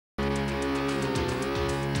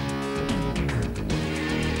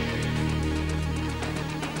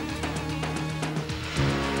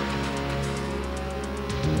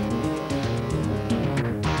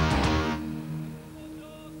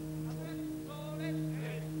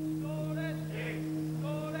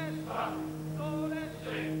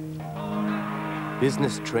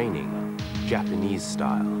Business training, Japanese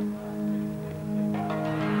style.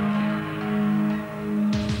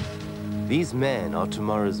 These men are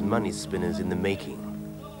tomorrow's money spinners in the making.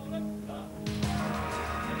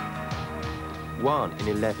 1 in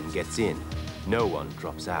 11 gets in, no one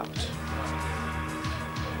drops out.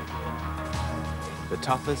 The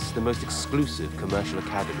toughest, the most exclusive commercial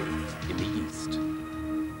academy in the East.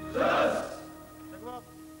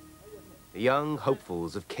 The young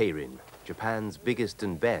hopefuls of Keirin, Japan's biggest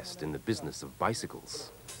and best in the business of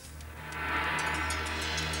bicycles.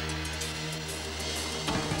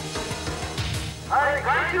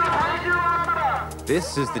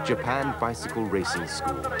 This is the Japan Bicycle Racing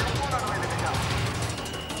School.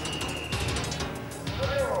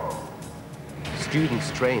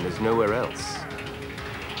 Students train as nowhere else.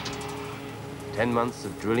 10 months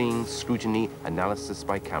of drilling, scrutiny, analysis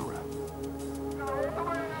by camera.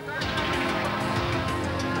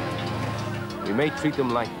 We may treat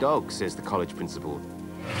them like dogs, says the college principal.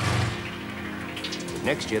 But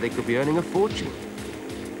next year they could be earning a fortune.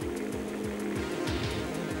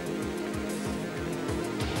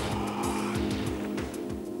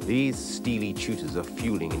 These steely tutors are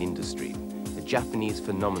fueling an industry, the Japanese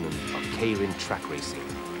phenomenon of Keirin track racing.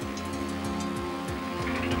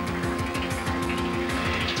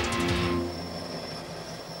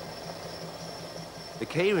 The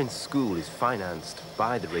Keirin school is financed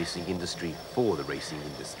by the racing industry for the racing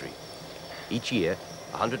industry. Each year,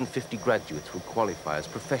 150 graduates will qualify as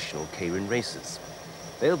professional Keirin racers.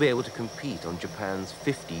 They'll be able to compete on Japan's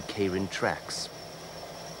 50 Keirin tracks.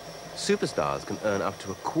 Superstars can earn up to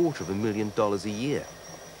 $250,000 a year.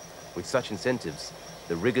 With such incentives,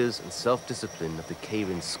 the rigors and self-discipline of the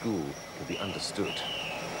Keirin school can be understood.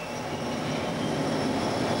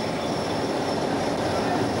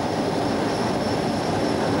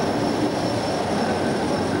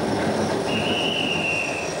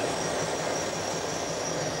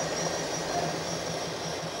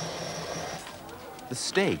 The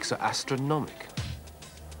stakes are astronomical.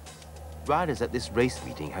 Riders at this race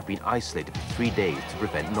meeting have been isolated for 3 days to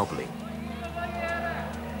prevent knobbling.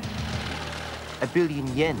 $1 billion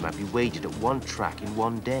yen might be wagered at one track in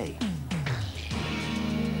 1 day.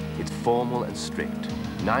 It's formal and strict.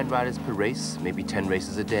 9 riders per race, maybe 10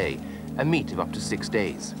 races a day, a meet of up to 6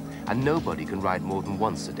 days, and nobody can ride more than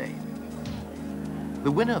once a day.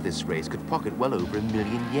 The winner of this race could pocket well over $1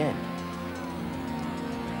 million yen.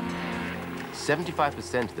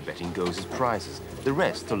 75% of the betting goes as prizes, the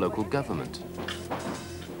rest to local government.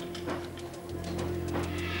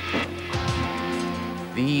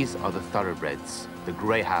 These are the thoroughbreds, the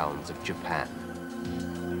greyhounds of Japan.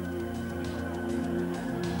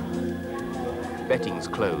 Betting's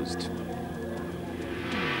closed.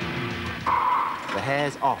 The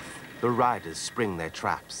hair's off, the riders spring their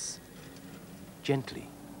traps. Gently,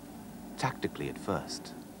 tactically at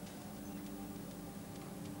first.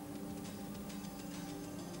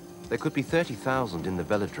 There could be 30,000 in the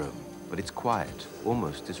velodrome, but it's quiet,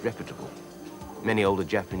 almost disreputable. Many older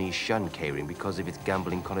Japanese shun Keirin because of its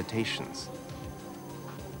gambling connotations.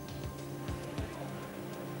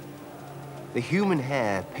 The human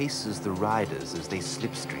hair paces the riders as they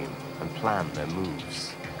slipstream and plan their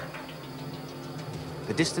moves.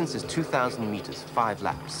 The distance is 2,000 meters, 5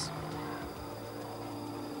 laps.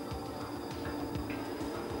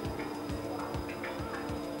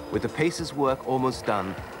 With the pacer's work almost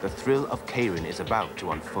done, the thrill of Keirin is about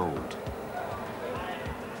to unfold.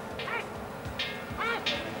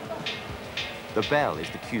 The bell is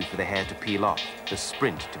the cue for the hair to peel off, the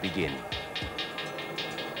sprint to begin.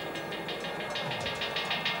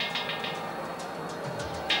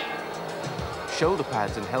 Shoulder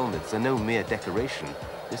pads and helmets are no mere decoration.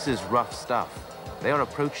 This is rough stuff. They are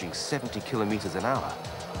approaching 70 kilometers an hour.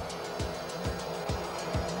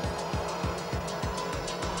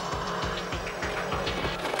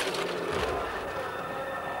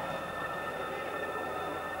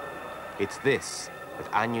 It's this that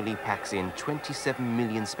annually packs in 27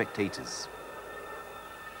 million spectators.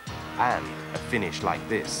 And a finish like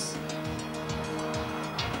this.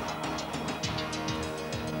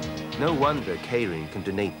 No wonder Keirin can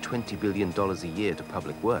donate $20 billion a year to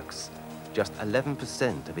public works, just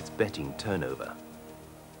 11% of its betting turnover.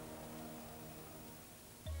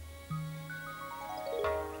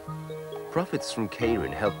 Profits from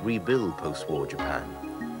Keirin helped rebuild post-war Japan,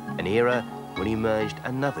 an era when emerged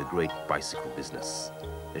another great bicycle business,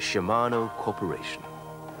 the Shimano Corporation.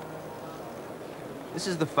 This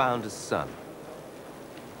is the founder's son,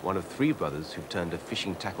 one of 3 brothers who've turned a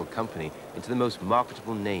fishing tackle company into the most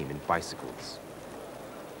marketable name in bicycles.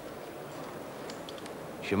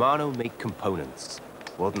 Shimano make components,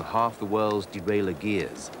 more than half the world's derailleur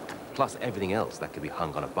gears, plus everything else that can be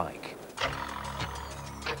hung on a bike.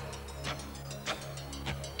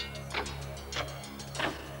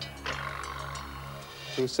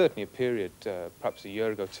 There was certainly a period, perhaps a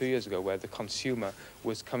year ago, 2 years ago, where the consumer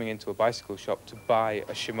was coming into a bicycle shop to buy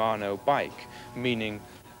a Shimano bike, meaning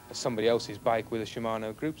somebody else's bike with a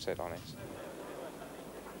Shimano group set on it.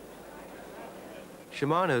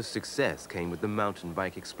 Shimano's success came with the mountain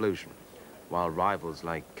bike explosion. While rivals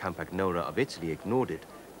like Campagnolo of Italy ignored it,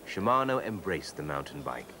 Shimano embraced the mountain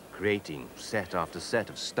bike, creating set after set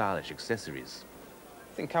of stylish accessories.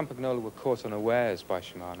 I think Campagnolo were caught unawares by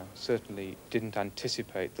Shimano, certainly didn't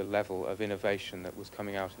anticipate the level of innovation that was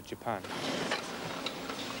coming out of Japan.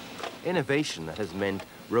 Innovation that has meant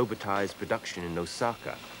robotized production in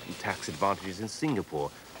Osaka and tax advantages in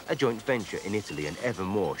Singapore, a joint venture in Italy, and ever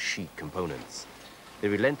more chic components. The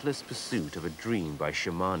relentless pursuit of a dream by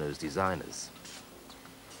Shimano's designers.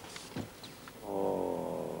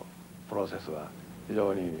 プロセスは非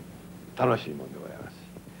常に楽しいものでございますし、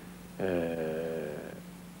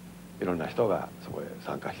いろんな人がそこへ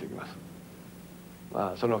参加してきます。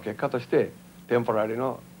まあその結果としてテンポラリー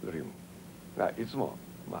のドリームがいつも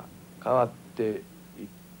変わっていっ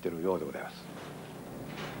てるようでございます。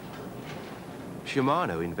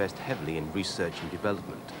Shimano invest heavily in research and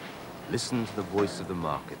development. Listen to the voice of the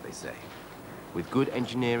market, they say. With good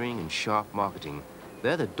engineering and sharp marketing,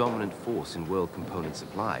 they're the dominant force in world component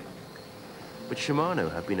supply. But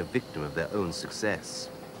Shimano have been a victim of their own success,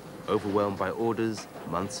 overwhelmed by orders,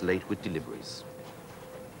 months late with deliveries.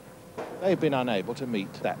 They've been unable to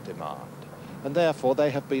meet that demand, and therefore they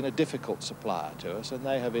have been a difficult supplier to us, and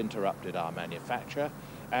they have interrupted our manufacture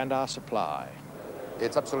and our supply.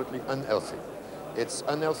 It's absolutely unhealthy. It's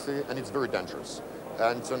unhealthy and it's very dangerous.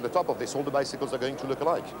 And on the top of this, all the bicycles are going to look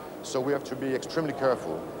alike. So we have to be extremely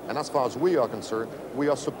careful. And as far as we are concerned, we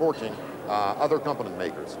are supporting other component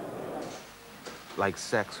makers. Like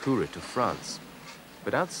Sachs Hura to France.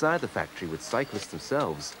 But outside the factory with cyclists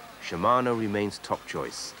themselves, Shimano remains top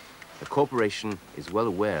choice. The corporation is well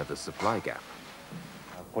aware of the supply gap.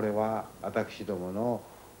 これは私ども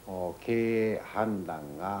の経営判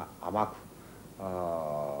断が甘く、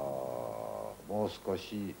もう少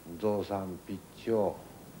し増産ピッチを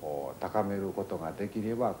高めることができ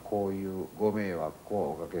れば、こういうご迷惑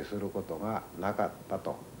をおかけすることがなかった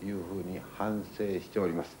というふうに反省してお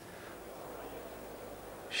ります。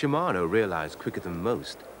Shimano realized quicker than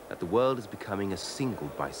most that the world is becoming a single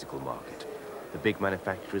bicycle market. The big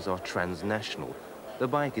manufacturers are transnational. The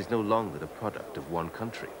bike is no longer the product of one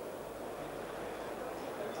country.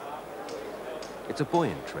 It's a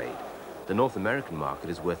buoyant trade. The North American market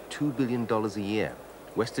is worth $2 billion a year.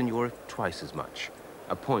 Western Europe, twice as much.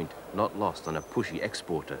 A point not lost on a pushy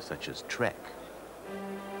exporter such as Trek.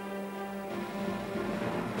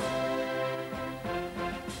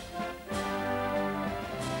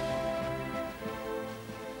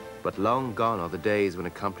 But long gone are the days when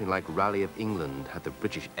a company like Raleigh of England had the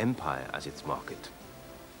British Empire as its market.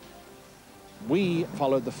 We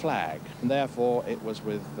followed the flag, and therefore it was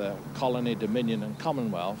with Colony, Dominion and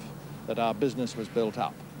Commonwealth that our business was built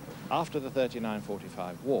up. After the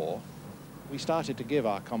 39-45 war, we started to give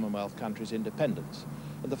our Commonwealth countries independence,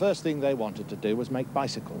 and the first thing they wanted to do was make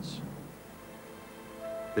bicycles.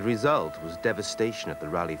 The result was devastation at the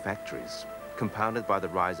Raleigh factories. Compounded by the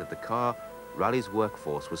rise of the car, Raleigh's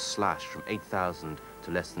workforce was slashed from 8,000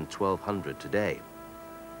 to less than 1,200 today.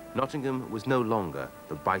 Nottingham was no longer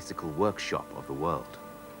the bicycle workshop of the world.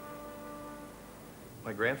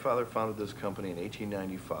 My grandfather founded this company in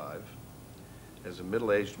 1895 as a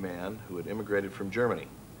middle-aged man who had immigrated from Germany.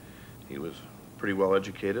 He was pretty well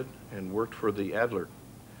educated and worked for the Adler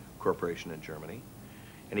Corporation in Germany.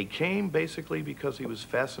 And he came basically because he was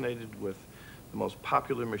fascinated with the most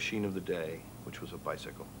popular machine of the day, which was a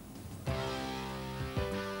bicycle.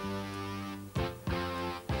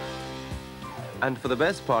 And for the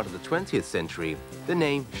best part of the 20th century, the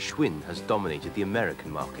name Schwinn has dominated the American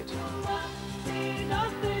market.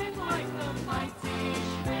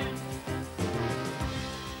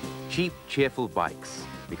 Cheap, cheerful bikes,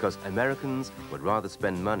 because Americans would rather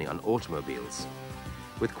spend money on automobiles.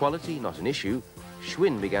 With quality not an issue,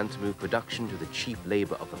 Schwinn began to move production to the cheap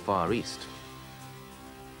labor of the Far East.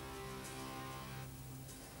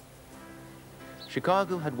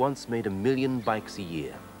 Chicago had once made 1 million bikes a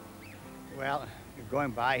year. Well,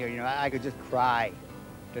 going by here, you know, I could just cry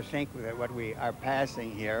to think that what we are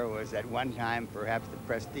passing here was at one time perhaps the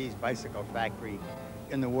prestige bicycle factory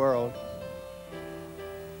in the world.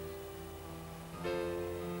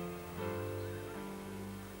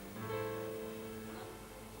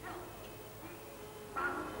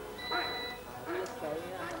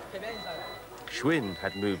 Schwinn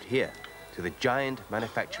had moved here to the giant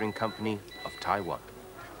manufacturing company of Taiwan.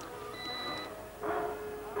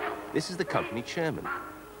 This is the company chairman.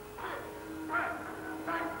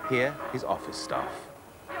 Here, his office staff.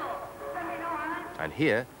 And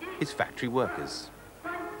here, his factory workers.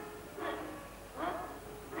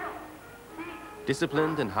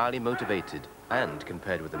 Disciplined and highly motivated, and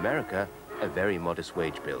compared with America, a very modest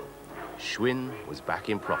wage bill. Schwinn was back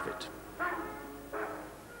in profit.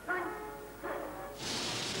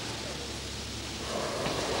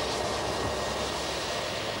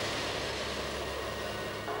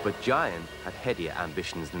 But Giant had headier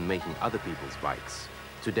ambitions than making other people's bikes.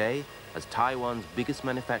 Today, as Taiwan's biggest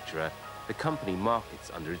manufacturer, the company markets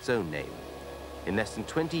under its own name. In less than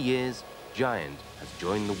 20 years, Giant has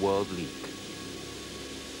joined the World League.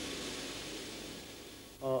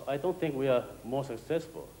 I don't think we are more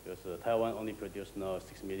successful because Taiwan only produces now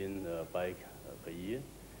 6 million bikes per year.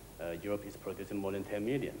 Europe is producing more than 10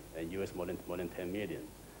 million, and US more than 10 million.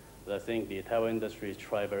 But I think the Taiwan industry is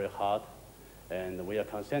trying very hard, and we are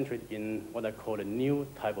concentrated in what I call a new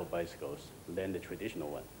type of bicycles than the traditional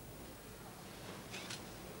one.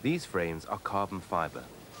 These frames are carbon fiber,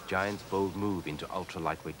 Giant's bold move into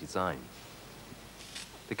ultra-lightweight design.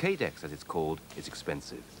 The K-Dex, as it's called, is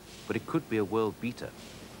expensive, but it could be a world beater.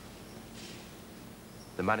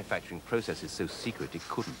 The manufacturing process is so secret it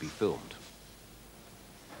couldn't be filmed.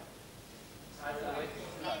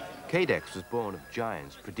 K-Dex was born of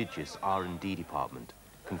Giant's prodigious R&D department,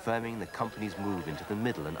 confirming the company's move into the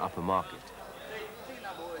middle and upper market.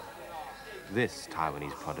 This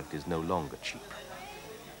Taiwanese product is no longer cheap.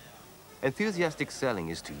 Enthusiastic selling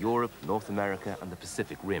is to Europe, North America, and the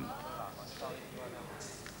Pacific Rim.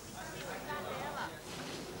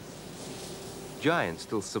 Giant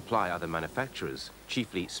still supply other manufacturers,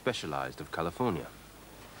 chiefly specialized of California.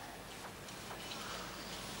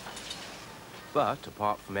 But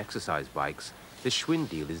apart from exercise bikes, the Schwinn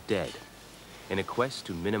deal is dead. In a quest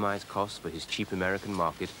to minimize costs for his cheap American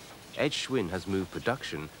market, Ed Schwinn has moved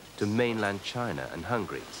production to mainland China and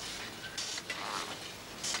Hungary.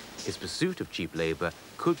 His pursuit of cheap labor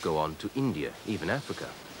could go on to India, even Africa.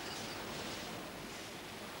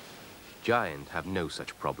 Giant have no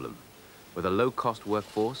such problem. With a low-cost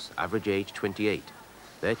workforce, average age 28,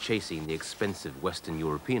 they're chasing the expensive Western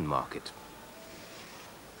European market.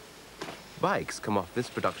 Bikes come off this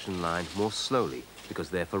production line more slowly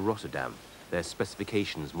because they're for Rotterdam, their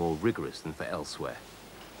specifications more rigorous than for elsewhere.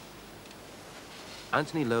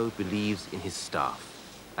 Anthony Lowe believes in his staff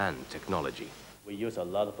and technology. We use a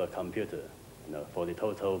lot of computer for the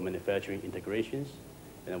total manufacturing integrations,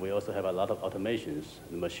 and we also have a lot of automations,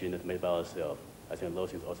 the machine that's made by ourselves. I think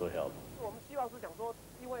those things also help.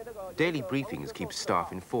 Daily briefings keep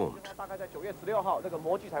staff informed.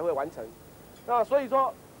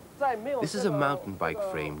 This is a mountain bike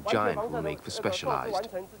frame Giant will make for Specialized,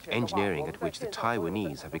 engineering at which the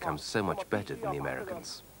Taiwanese have become so much better than the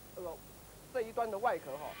Americans.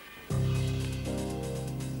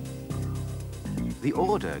 The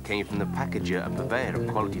order came from the packager and purveyor of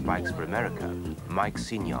quality bikes for America, Mike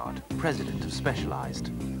Sinyard, president of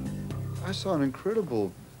Specialized. I saw an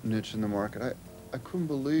incredible niche in the market. I couldn't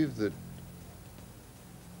believe that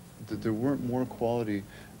there weren't more quality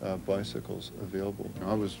bicycles available.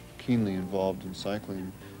 I was keenly involved in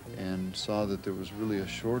cycling and saw that there was really a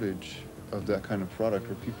shortage of that kind of product,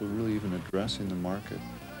 or people really even addressing the market.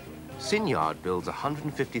 Sinyard builds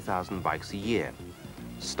 150,000 bikes a year.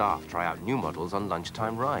 Staff try out new models on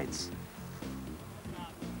lunchtime rides.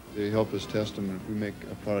 They help us test them, and if we make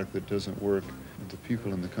a product that doesn't work, the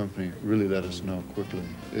people in the company really let us know quickly.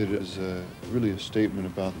 It is really a statement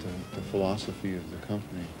about the philosophy of the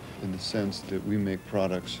company, in the sense that we make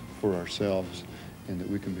products for ourselves and that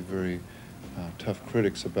we can be very tough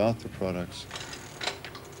critics about the products.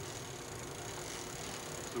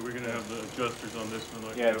 So we're going to have the adjusters on this one?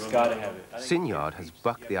 Like yeah, it's got to have it. Sinyard has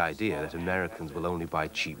bucked the idea that Americans will only buy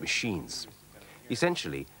cheap machines.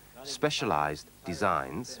 Essentially, Specialized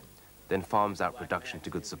designs, then farms out production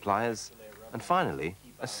to good suppliers, and finally,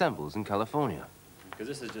 assembles in California. Because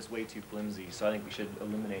this is just way too flimsy, so I think we should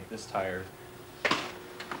eliminate this tire.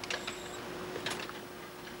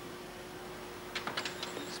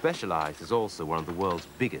 Specialized is also one of the world's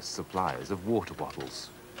biggest suppliers of water bottles.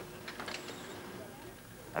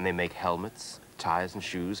 And they make helmets, tires and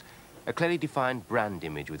shoes, a clearly defined brand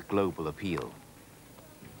image with global appeal.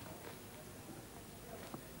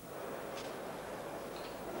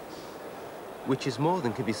 Which is more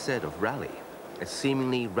than can be said of Rally, a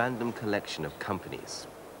seemingly random collection of companies.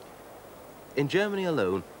 In Germany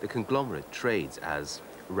alone, the conglomerate trades as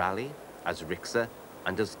Rally, as Rixa,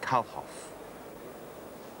 and as Kalhoff.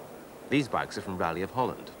 These bikes are from Rally of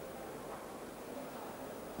Holland.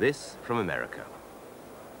 This from America.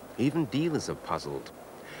 Even dealers are puzzled.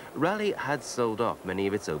 Rally had sold off many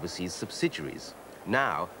of its overseas subsidiaries.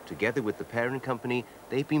 Now, together with the parent company,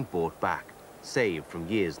 they've been bought back, saved from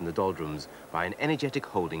years in the doldrums by an energetic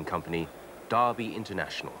holding company, Derby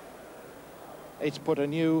International. It's put a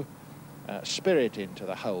new spirit into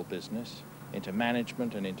the whole business, into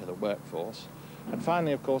management and into the workforce. And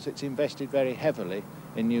finally, of course, it's invested very heavily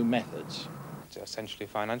in new methods. It's essentially a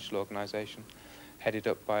financial organisation headed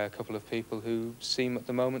up by a couple of people who seem at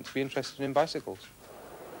the moment to be interested in bicycles.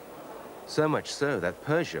 So much so that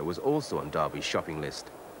Peugeot was also on Derby's shopping list.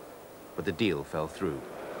 But the deal fell through.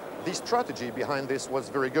 The strategy behind this was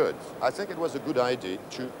very good. I think it was a good idea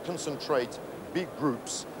to concentrate big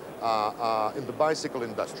groups in the bicycle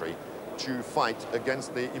industry to fight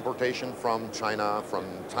against the importation from China, from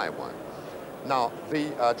Taiwan. Now,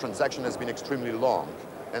 the transaction has been extremely long,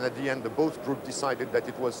 and at the end, both groups decided that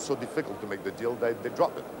it was so difficult to make the deal that they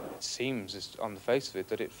dropped it. It seems, on the face of it,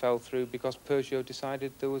 that it fell through because Peugeot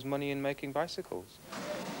decided there was money in making bicycles.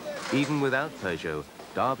 Even without Peugeot,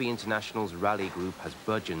 Derby International's Rally Group has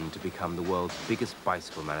burgeoned to become the world's biggest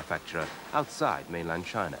bicycle manufacturer outside mainland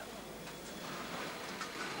China.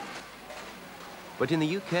 But in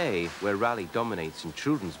the UK, where Rally dominates in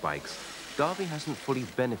children's bikes, Derby hasn't fully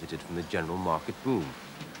benefited from the general market boom.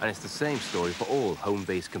 And it's the same story for all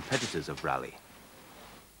home-based competitors of Rally.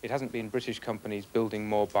 It hasn't been British companies building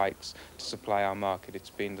more bikes to supply our market. It's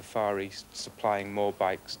been the Far East supplying more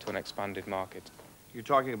bikes to an expanded market. You're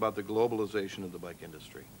talking about the globalization of the bike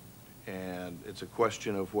industry. And it's a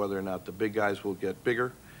question of whether or not the big guys will get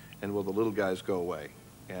bigger and will the little guys go away.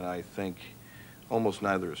 And I think almost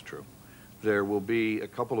neither is true. There will be a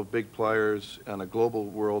couple of big players in a global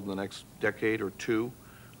world in the next decade or two.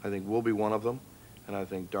 I think we'll be one of them. And I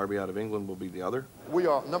think Derby out of England will be the other. We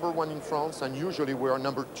are #1 in France, and usually we are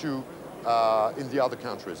 #2 in the other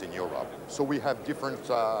countries in Europe. So we have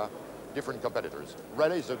different competitors.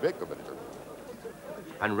 Rally is a big competitor.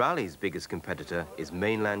 And Rally's biggest competitor is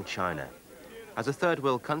mainland China. As a third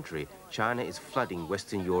world country, China is flooding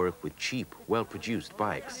Western Europe with cheap, well-produced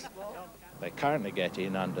bikes. They currently get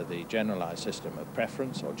in under the generalized system of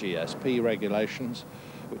preference, or GSP regulations,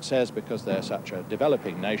 which says because they're such a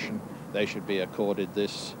developing nation, they should be accorded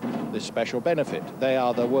this special benefit. They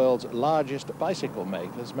are the world's largest bicycle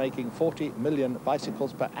makers, making 40 million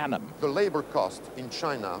bicycles per annum. The labor cost in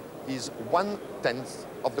China is 1/10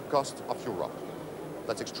 of the cost of Europe.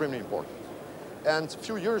 That's extremely important. And a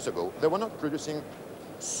few years ago, they were not producing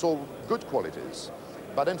so good qualities.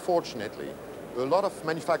 But unfortunately, a lot of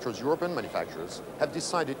manufacturers, European manufacturers, have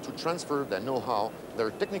decided to transfer their know-how, their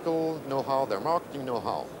technical know-how, their marketing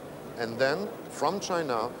know-how. And then, from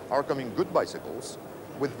China, are coming good bicycles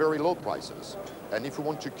with very low prices. And if we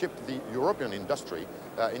want to keep the European industry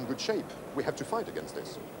in good shape, we have to fight against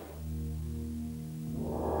this.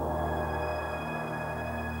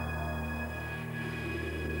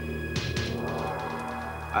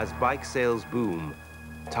 As bike sales boom,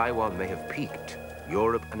 Taiwan may have peaked,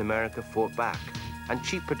 Europe and America fought back, and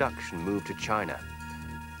cheap production moved to China.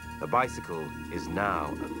 The bicycle is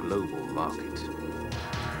now a global market.